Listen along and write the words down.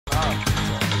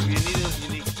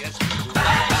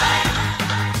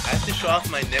show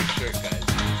off my neck shirt, guys.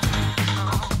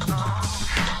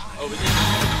 Oh, we did.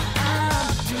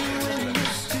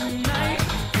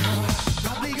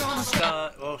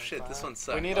 Oh shit, this one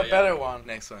sucks. We need a better one.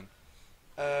 Next one.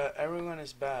 Everyone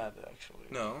is bad, actually.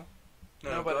 No,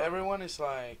 but everyone is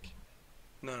like...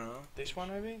 No. This one,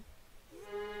 maybe?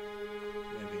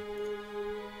 Maybe.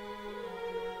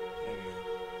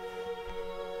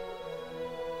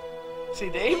 See,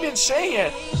 they even say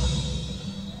it!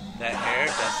 That hair,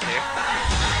 that's hair.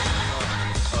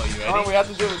 Oh, you ready? Oh, we have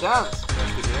to do the dance.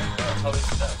 Let's do it. How is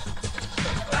that?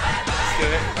 Let's do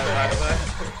it. Bye.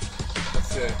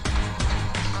 Let's do it.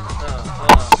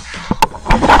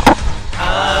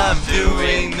 I'm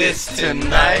doing this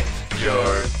tonight.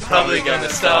 You're probably gonna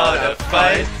start a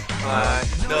fight. I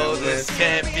know this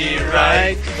can't be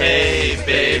right. Hey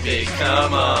baby,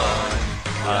 come on.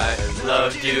 I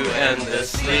loved you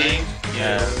endlessly.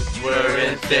 You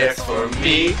weren't there for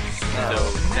me. So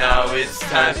now it's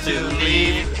time to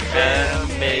leave and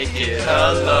make it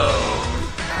alone.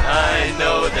 I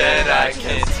know that I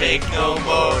can't take no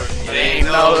more. It ain't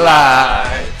no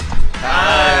lie.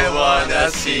 I wanna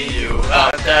see you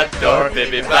out that door,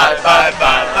 baby. Bye. I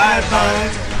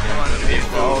wanna be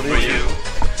full for you.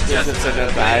 Just a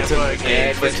night to a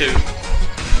game for two.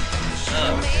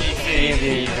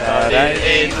 But it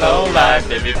ain't no lie,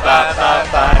 baby. Bye.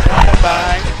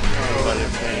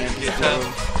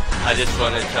 I just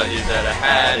wanna tell you that I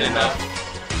had enough.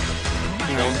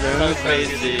 I'm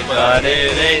crazy, but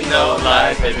it ain't no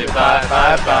lie, baby. Bye.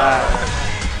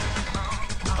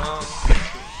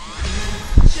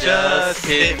 Just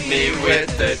hit me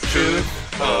with the truth.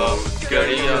 Oh, girl,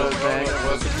 you know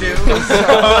what to do. So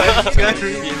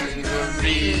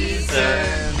reason,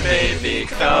 baby,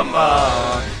 come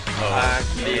on. Oh, I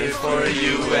live for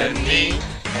you and me.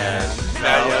 And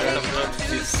now I'm come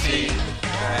to see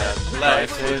that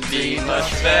life would be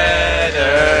much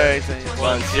better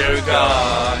once you're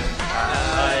gone.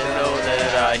 I know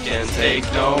that I can take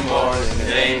no more.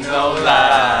 It ain't no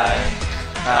lie.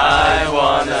 I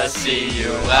wanna see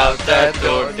you out that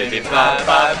door, baby. Bye. I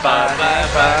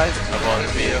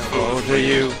wanna be a fool for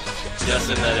you. Just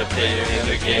another player in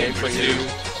the game for two.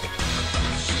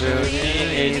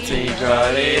 18,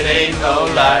 but it ain't no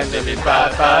lie, baby. Bye.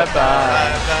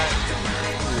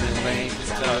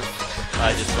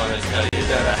 I just wanna tell you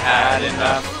that I had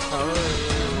enough.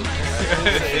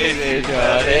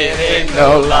 But it ain't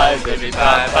no lie, baby.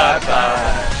 Bye.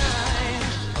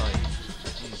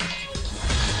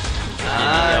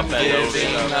 I'm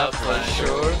giving up for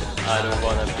sure. I don't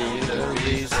wanna be the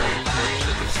reason.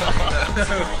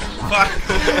 Fuck.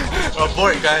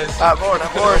 Abort, guys. Abort.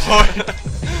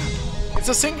 It's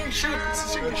a singing ship.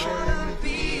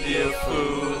 Be a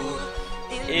fool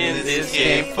in this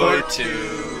game for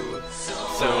two.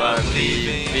 So I'm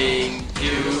leaving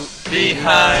you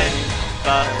behind.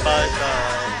 Bye.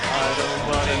 I don't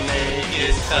wanna make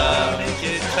it tough.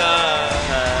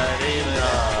 Had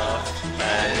enough.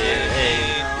 And it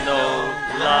ain't no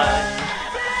lie.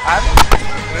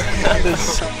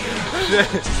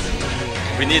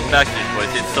 We need Backstreet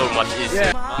Boys, it's so much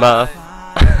easier. Yeah.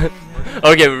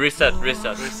 Okay, reset.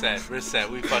 Reset.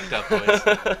 We fucked up, boys.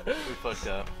 We fucked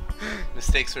up.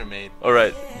 Mistakes were made.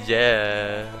 Alright,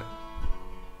 yeah.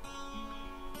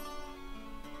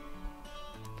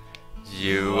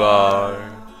 You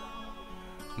are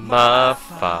my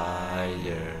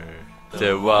fire,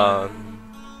 the one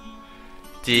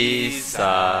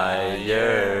desire,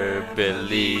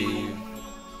 believe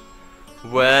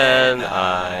when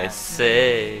I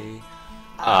say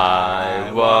I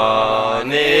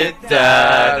want it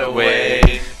that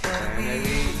way.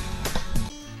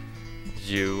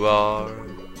 You are,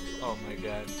 Oh my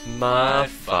god. my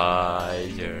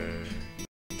fire,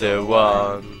 the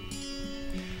one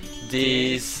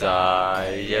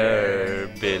desire,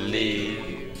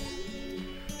 believe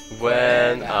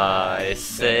when I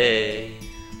say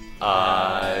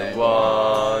I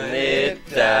want it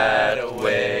that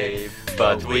way.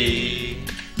 But we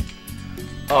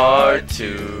are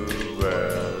two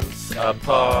worlds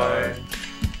apart,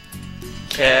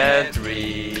 can't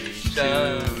reach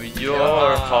to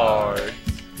your heart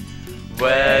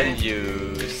when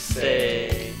you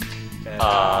say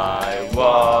I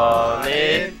want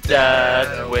it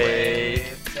that way.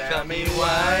 Tell me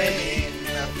why ain't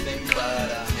nothing but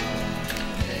a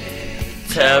heartache.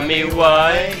 Tell me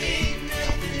why.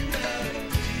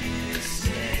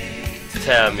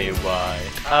 Tell me why.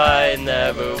 I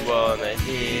never wanna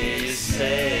hear you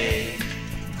say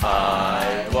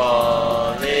I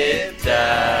want it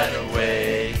that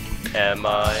way. Am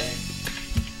I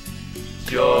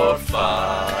your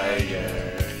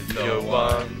fire, the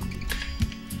one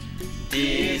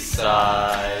desire?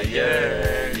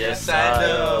 desire. Yes, I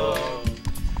know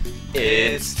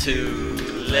it's too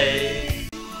late.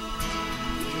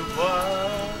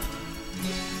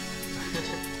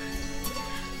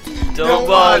 Don't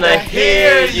wanna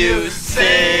hear you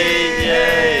say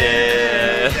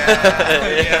yeah.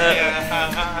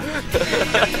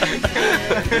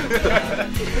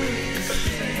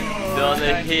 Don't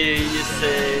wanna hear you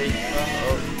say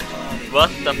what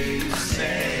the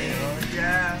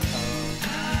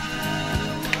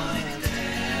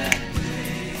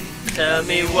Tell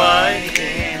me why.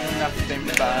 Nothing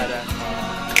but a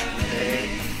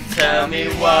heartache. Tell me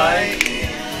why.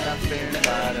 Nothing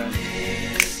but a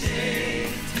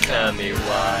Tell me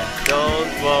why.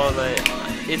 Don't wanna.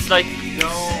 It's like.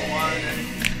 don't wanna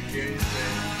hear you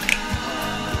say.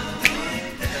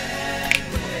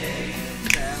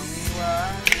 Tell me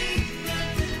why.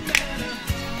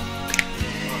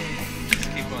 Just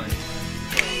keep going.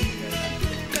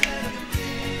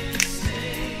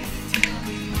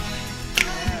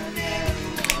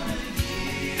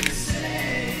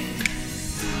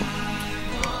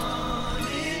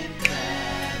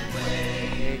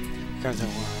 Cause I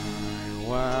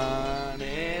want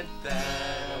it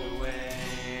that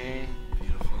way.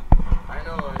 Beautiful. I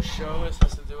know a show is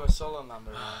supposed to do a solo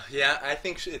number. Yeah, I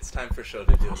think it's time for Show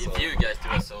to do a solo. If you guys do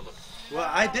a solo. Well,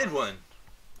 I did one.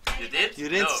 You did? You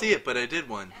didn't No. see it, but I did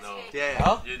one. No. Yeah.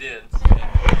 Huh? You didn't.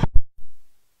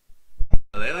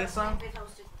 Lele song?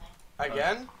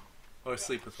 Again? Or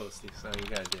Sleep with Hosty, so you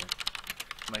gotta do it.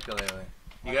 Michael Lele.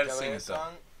 You gotta sing it though.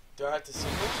 Song? Do I have to sing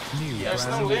it? New There's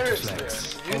no brand new lyrics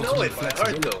flex. to it. You know it by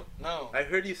heart though. No. I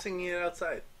heard you singing it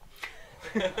outside.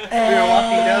 We were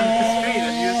walking down the street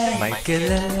and you were singing.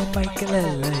 Michael,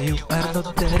 you are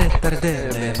not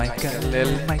retarded. Michael,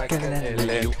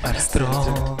 you are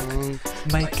strong.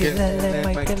 Michael,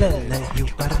 you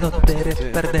are not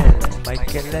retarded.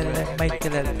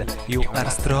 Michael, you are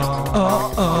strong.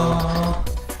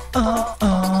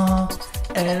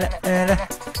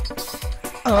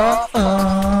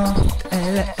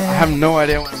 I have no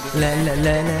idea what I'm doing.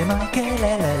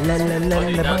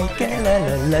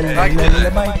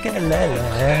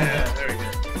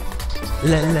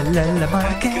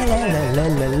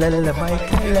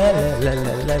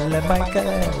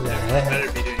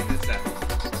 Better be doing this sound.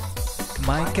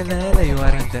 Michael, you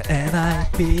are in the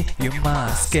NIP. You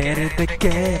must carry the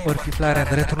game or you fly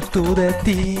and return to the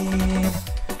team.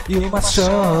 You must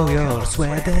show your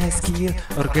sweat and skill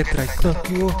or get right knock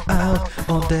you out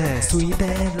on the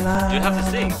Sweden line. You have to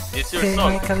sing. It's your Hey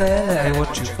song. Michael, I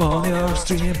watch you on your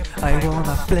stream. I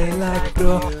wanna play like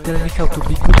pro. Tell me how to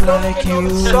be good like you.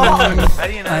 How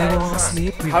do you know I that wanna song?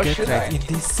 sleep, we How get should right I? in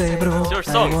this same room. It's your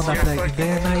I song, wanna it's play in the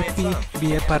NIP,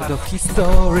 be a part of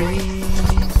history.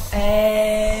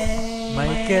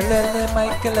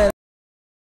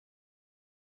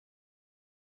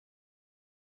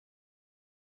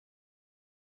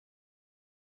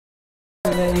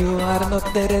 Michael, you are not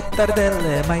the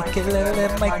retarded.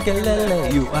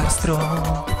 Michael, you are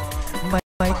strong.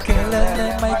 Michael,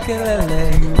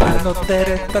 you are not the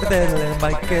retarded.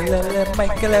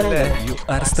 Michael, you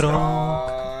are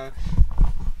strong.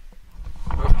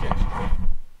 Okay.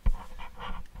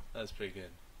 That's pretty good.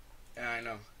 Yeah, I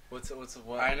know. What's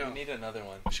what? I know. We need another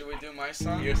one. Should we do my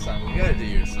song? Your song. We gotta do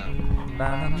your song.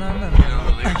 Na, na, na, na, You know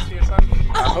the lyrics to your song?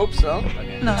 I hope so.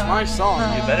 Okay. It's my song.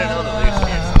 You better know the lyrics to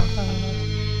your song.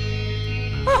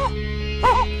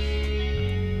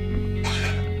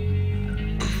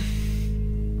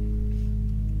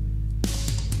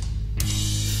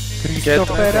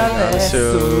 Christopher adesso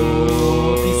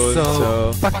ti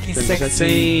so fucking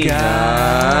sexy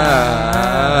guy.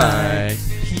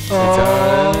 He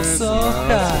also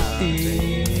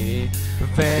hearty,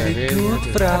 very good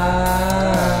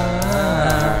fries.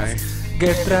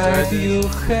 Get right, you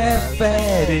have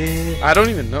very I don't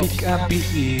even know. big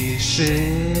ambitions,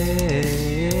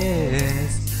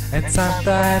 and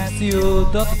sometimes you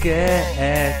don't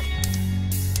get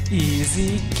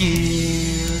easy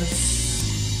kills.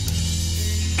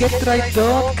 Get right,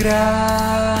 don't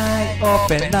cry,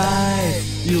 open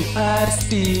eyes, you are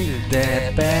still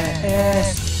the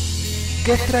best.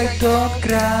 Get right, don't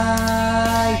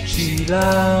cry, chill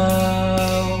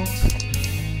out.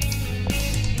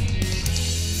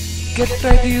 Get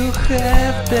right, you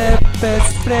have the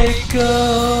best control.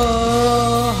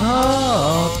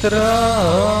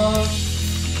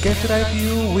 Get right,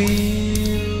 you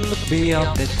will be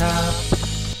on the top.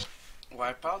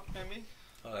 Wipeout, maybe?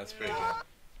 Oh, that's pretty good.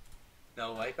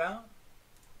 No Wipeout?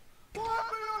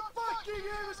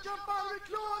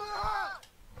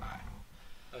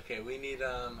 Okay, we need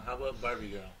how about Barbie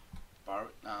Girl?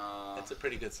 No. It's a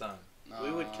pretty good song.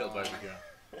 We would kill Barbie Girl.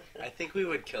 I think we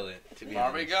would kill it, to be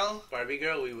Barbie honest. girl? Barbie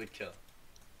girl, we would kill.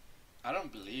 I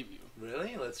don't believe you.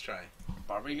 Really? Let's try.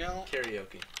 Barbie girl?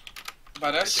 Karaoke.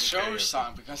 But that's Type in show karaoke.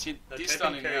 song because he No, this type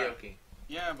done in in there. karaoke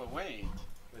Yeah, but wait.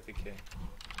 with a K.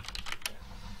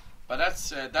 But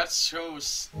that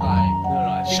shows No, like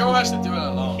I think show has to do it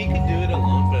alone. he could do it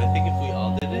alone, but I think if we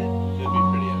all did it, it would be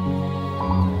pretty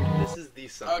epic. This is the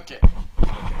song. Okay.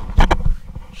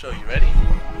 Show, you ready?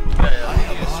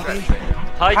 Yeah, stretch right now.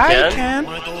 Hi, Ken.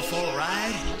 Wanna go for a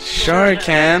ride? Sure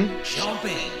can. Jump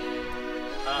in.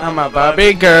 I'm a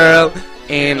Barbie girl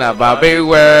in a Barbie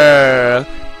world.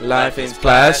 Life is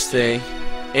plastic.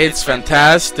 It's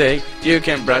fantastic. You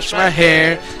can brush my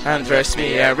hair and dress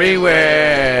me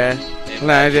everywhere.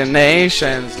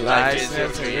 Imaginations, life's a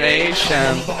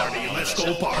creation. Let's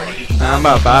go party. I'm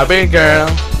a Barbie girl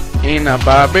in a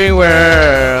Barbie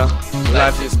world.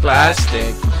 Life is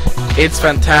plastic. It's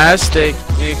fantastic.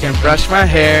 You can brush my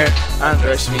hair and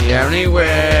dress me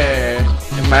everywhere.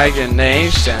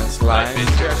 Imaginations, life is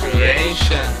a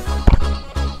creation.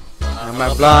 I'm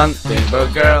a blonde, rainbow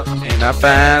girl in a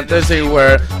fantasy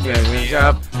world. Get me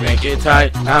up, make it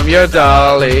tight. I'm your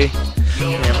dolly.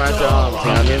 You're my doll,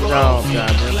 got it wrong, got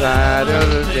the side of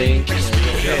the thing.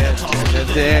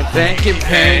 Thank you,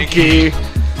 Pinky.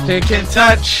 You can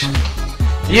touch,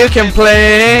 you can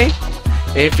play.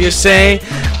 If you say,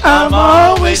 I'm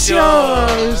always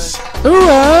yours. Ooh,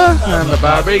 I'm a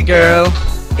Barbie girl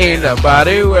in the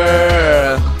Barbie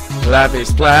world. Life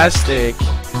is plastic.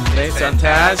 It's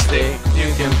fantastic.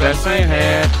 You can brush my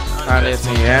hair and it's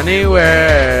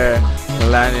anywhere.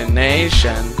 Latin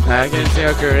nation, I can see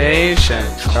your creation.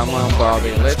 Come on,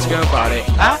 Barbie, let's go party.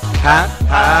 Ha ha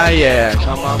ha, yeah.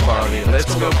 Come on, Barbie,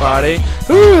 let's go party.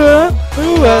 Ooh,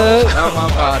 ooh, come on,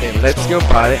 Barbie, let's go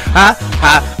party. Ha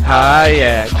ha ha,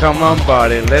 yeah. Come on,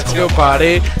 Barbie, let's go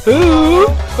party. Ooh,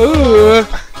 ooh.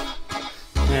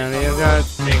 And you got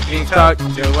make me talk,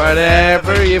 do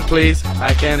whatever you please.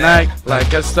 I can act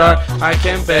like a star, I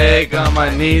can beg on my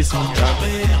knees. Jump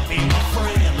in, be my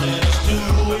friend. Let's do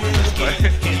it.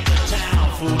 Let's get the town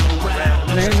fool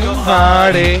around. Let's go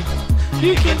party.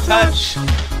 You can touch,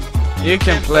 you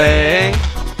can play.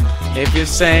 If you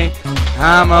say,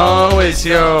 I'm always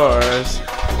yours.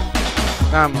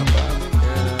 I'm a Barbie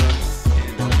girl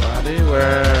in the Barbie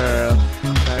world.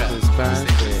 That is fantastic.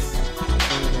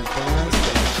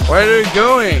 Where are you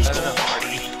going? I don't know.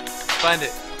 Find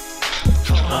it.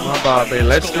 I'm a Barbie,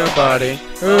 let's go party.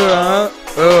 Come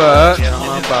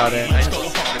on, Barbie.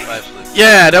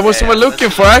 Yeah, that was what we're looking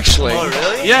for actually. Oh,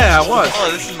 really? Yeah, I was.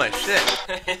 Oh, this is my shit.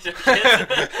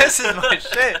 This is my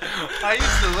shit. I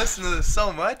used to listen to this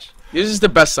so much. This is the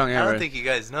best song I ever. don't think you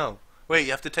guys know. Wait,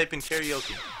 you have to type in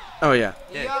karaoke. Oh yeah.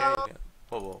 Yeah, karaoke.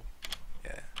 Whoa, whoa.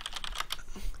 Yeah.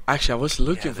 Actually, I was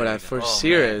looking Yeah, for there that you for go. Oh,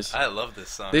 serious. man. I love this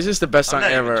song. This is the best I'm song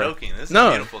not even ever. joking. This is a No,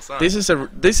 beautiful song. this is the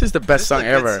best This song is a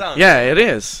good ever. song. Yeah, it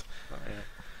is. Oh, yeah.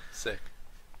 Sick.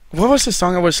 What was the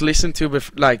song I was listening to,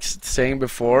 saying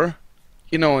before?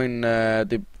 You know, in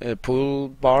the pool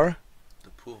bar. The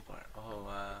pool bar.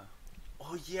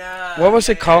 Oh yeah. What was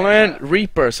yeah, it called? yeah, Man?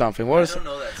 Reaper or something. What I was don't it?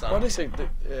 know that song. What is it?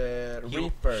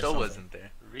 Reaper. or Show something. wasn't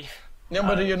there. No,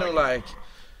 but you know, like.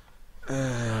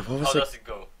 What was How it? does it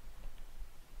go?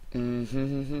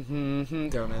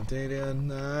 Gonna take it at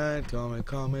night,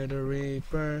 call me the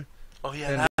Reaper. Oh yeah,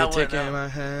 And that you one. taking my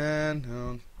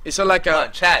hand. It's like Come a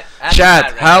on, chat. Ask chat.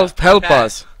 right now. Help Chat.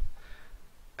 us.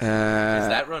 Is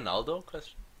that Ronaldo?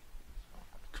 Question.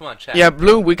 Come on, chat. Yeah,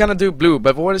 blue. We're gonna do blue,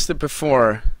 but what is the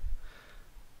before?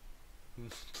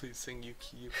 Please sing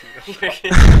Yuki Yuki.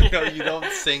 No, you don't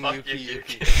sing Fuck Yuki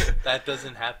Yuki. Yuki. That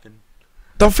doesn't happen.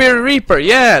 Don't fear the Reaper.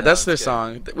 Yeah, No, that's the it's good.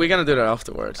 song. We're gonna do that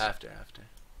afterwards. After.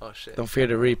 Oh shit. Don't fear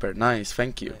the Reaper. Nice.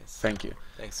 Thank you. Nice. Thank you.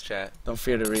 Thanks, chat. Don't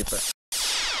fear the Reaper. That's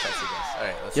it, guys.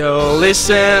 Alright, let's Yo,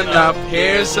 listen up,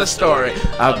 here's a story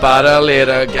about a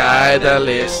little guy that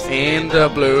lives in the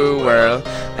blue world.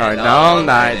 And all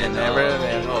night and never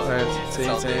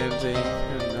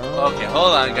Okay,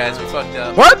 hold on, guys. We fucked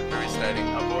up. What? We're restarting.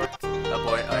 Abort.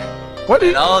 Alright. What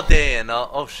And is all day and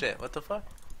all. Oh shit. What the fuck?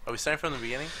 Are we starting from the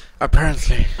beginning?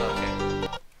 Apparently. Okay.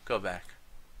 Go back.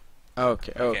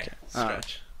 Okay.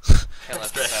 Stretch. Can't let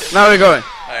this happen. Now we're going.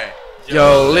 Alright.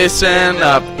 Yo, listen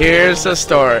up, here's a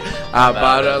story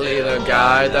about a little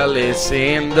guy that lives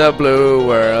in the blue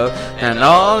world. And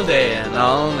all day and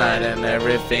all night and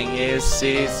everything he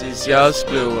sees is just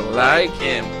blue. Like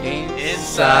him,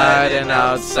 inside and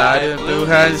outside. The blue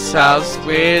has his house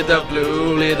with a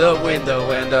blue little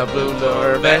window and a blue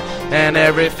door bed. And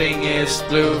everything is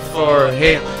blue for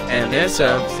him. And it's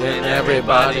up and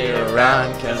everybody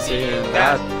around can see him.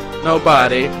 Got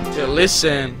nobody to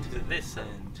listen. To listen.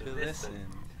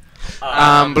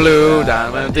 I'm blue,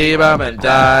 diamond dee baba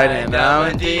died, and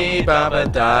diamond dee baba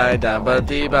died, diamond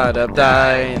dee baba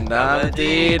died, and diamond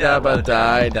dee baba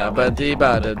died, diamond dee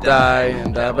baba died,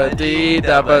 and diamond dee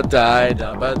baba died,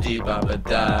 diamond dee baba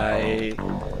died.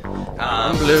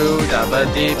 I'm blue, dabba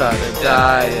dee baba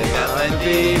die, dabba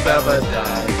dee baba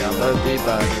die, dabba dee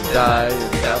baba die,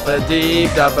 dabba dee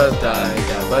dabba die,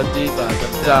 dabba dee baba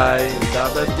die,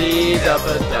 dabba dee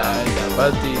dabba die, dabba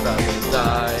dee baba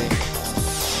die.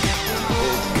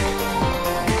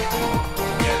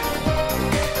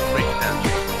 Break it down.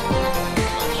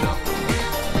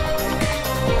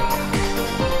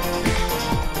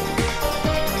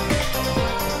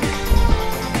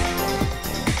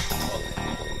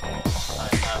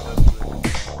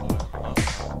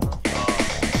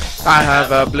 I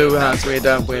have a blue house with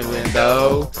a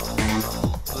window.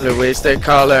 Blue is the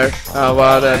color of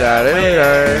water that it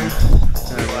is.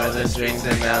 And all the drinks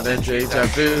and now the drinks are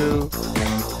blue.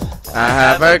 I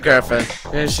have a girlfriend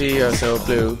and she also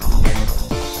blue.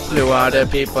 Blue are the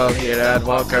people here that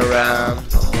walk around.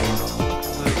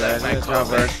 Like my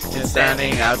covered and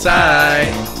standing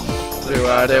outside. Blue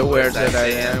are the words that I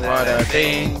say and what I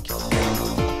think.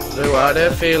 Blue are the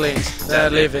feelings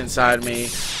that live inside me.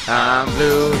 I'm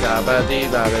blue, dabba dee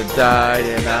baba die,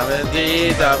 and dabba dee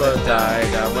dabba die,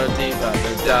 dabba dee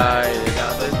baba die, and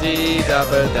dabba dee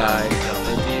dabba die,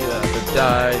 dabba dee dabba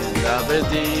die, and dabba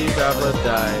dee dabba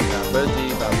die, dabba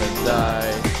dee baba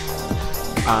die.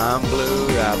 I'm blue,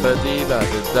 dabba dee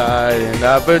baba die, and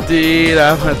dabba dee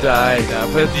dabba die,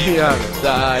 dabba dee dabba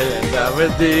die, and dabba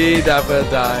dee dabba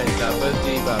die, dabba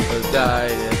dee baba die,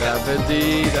 and dabba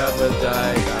dee dabba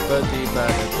die, dabba dee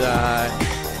baba die.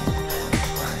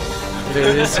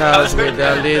 Blue this house with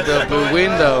a little blue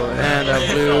window and a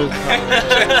blue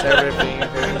color. Everything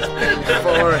is blue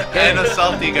for And a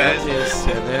salty, guys.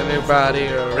 and everybody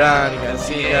around can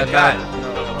see a lot.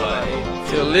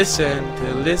 To listen.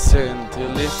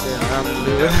 I'm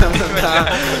blue.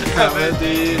 I'm a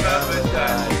dee, I'm a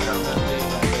die, I'm a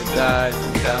die,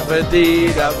 I'm a dee,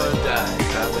 I'm a die,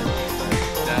 I'm a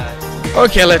die.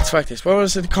 Okay, let's fuck this. What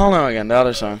was it called now again? The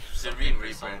other song. It's a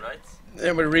Reaper song, right?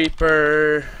 Yeah, but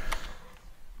Reaper.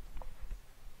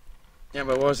 Yeah,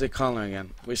 but what was it called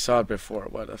again? We saw it before.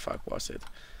 What the fuck was it?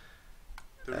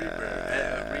 The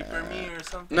Reaper. Reaper Me or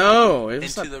something? No, it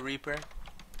was Into not. the Reaper?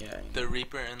 Yeah, The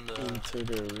Reaper and the... Into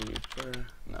the Reaper.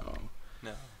 No.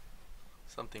 No.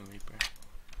 Something Reaper.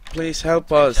 Please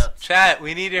help us. Chat,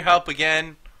 we need your help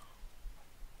again.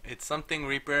 It's something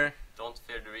Reaper. Don't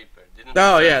fear the Reaper. Didn't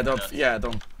No, you yeah, say that?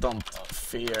 don't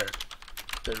fear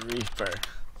the Reaper.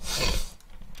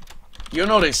 You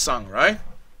know this song, right?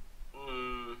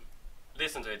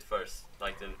 Listen to it first,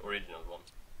 like the original one.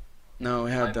 No,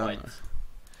 we have I done. might.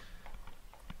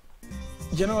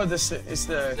 You know what this is?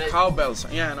 The cowbell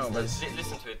song. Yeah, I know, but it's,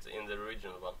 Listen to it in the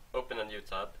original one. Open a new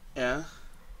tab yeah.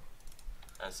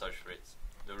 and search for it.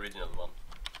 The original one.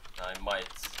 I might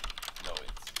know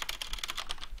it.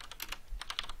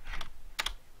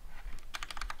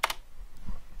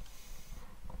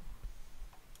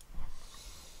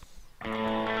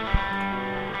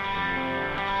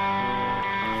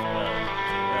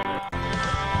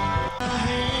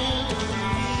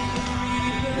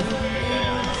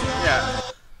 Yeah.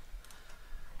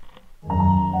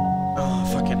 Oh,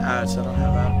 fucking ads. I don't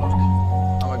have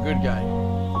adblock. I'm a good guy.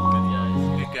 Good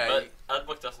guys. Good guy. But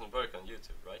Adblock doesn't work on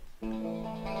YouTube, right? I don't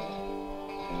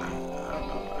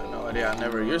know. I have no idea. I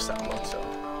never used adblock, so.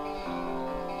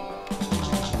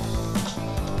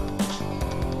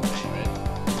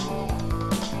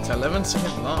 It's 11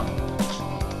 seconds long.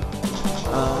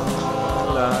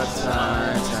 All our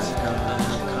times have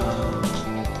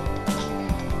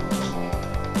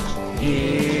come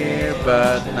here,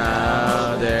 but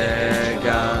now they're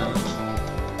gone.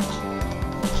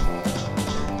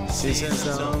 Seasons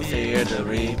don't fear the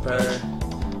reaper,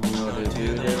 nor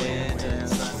do the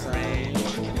winds rain.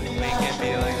 Make it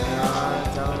feel like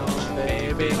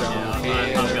baby, don't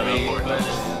fear the reaper.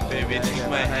 Baby, take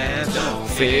my hand, don't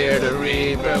fear the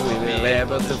reaper. We will be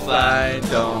able to fly.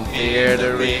 Don't fear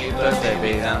the reaper,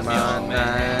 baby, I'm on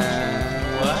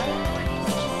mine. What?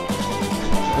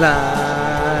 La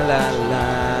la la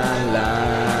la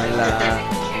la.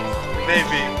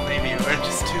 Maybe we're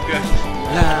just too good.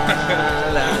 La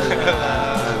la la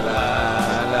la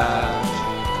la.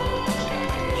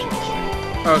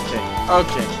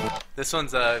 Okay. This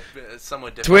one's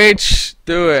somewhat different. Twitch,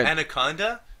 do it.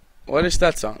 Anaconda? What is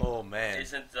that song? Oh man.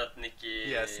 Isn't that Nicki?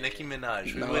 Yes, Nicki Minaj.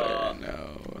 We No, would,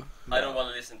 no. I don't want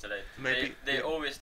to listen to that. Maybe- They always